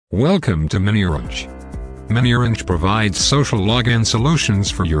Welcome to MiniOrange. MiniOrange provides social login solutions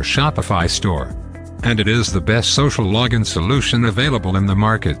for your Shopify store. And it is the best social login solution available in the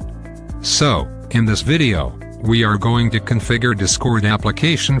market. So, in this video, we are going to configure Discord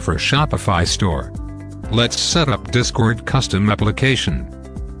application for Shopify Store. Let's set up Discord custom application.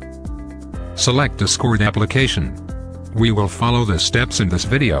 Select Discord application. We will follow the steps in this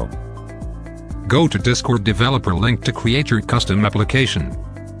video. Go to Discord developer link to create your custom application.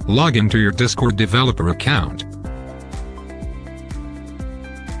 Log into your Discord developer account.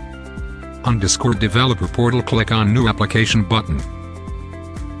 On Discord developer portal, click on New Application button.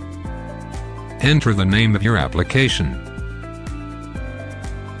 Enter the name of your application.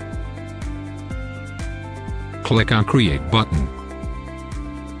 Click on Create button.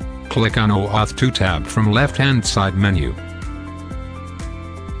 Click on OAuth 2 tab from left-hand side menu.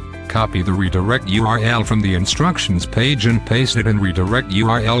 Copy the redirect URL from the instructions page and paste it in redirect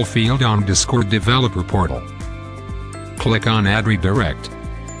URL field on Discord developer portal. Click on Add Redirect.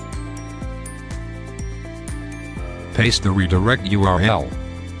 Paste the redirect URL.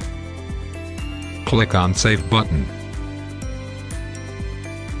 Click on Save button.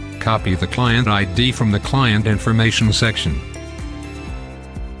 Copy the client ID from the client information section.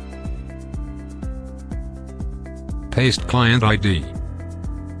 Paste client ID.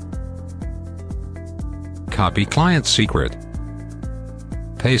 Copy client secret.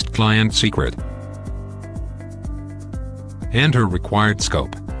 Paste client secret. Enter required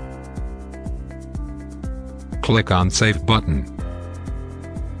scope. Click on Save button.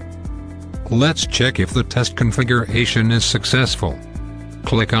 Let's check if the test configuration is successful.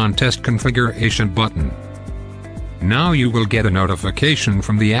 Click on Test Configuration button. Now you will get a notification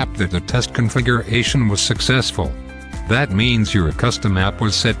from the app that the test configuration was successful. That means your custom app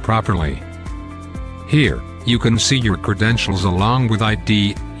was set properly. Here, you can see your credentials along with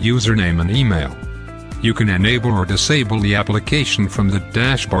ID, username and email. You can enable or disable the application from the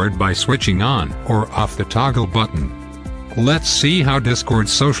dashboard by switching on or off the toggle button. Let's see how Discord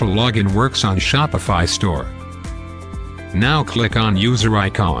Social Login works on Shopify Store. Now click on User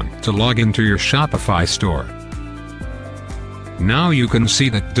icon to log into your Shopify Store. Now you can see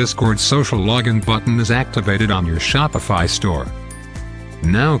that Discord Social Login button is activated on your Shopify Store.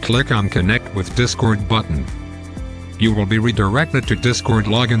 Now click on Connect with Discord button. You will be redirected to Discord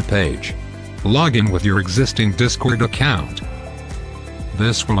login page. Log in with your existing Discord account.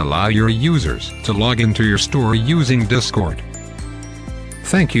 This will allow your users to log into your store using Discord.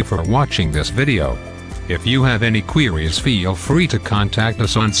 Thank you for watching this video. If you have any queries, feel free to contact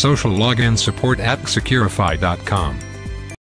us on social login support@securify.com.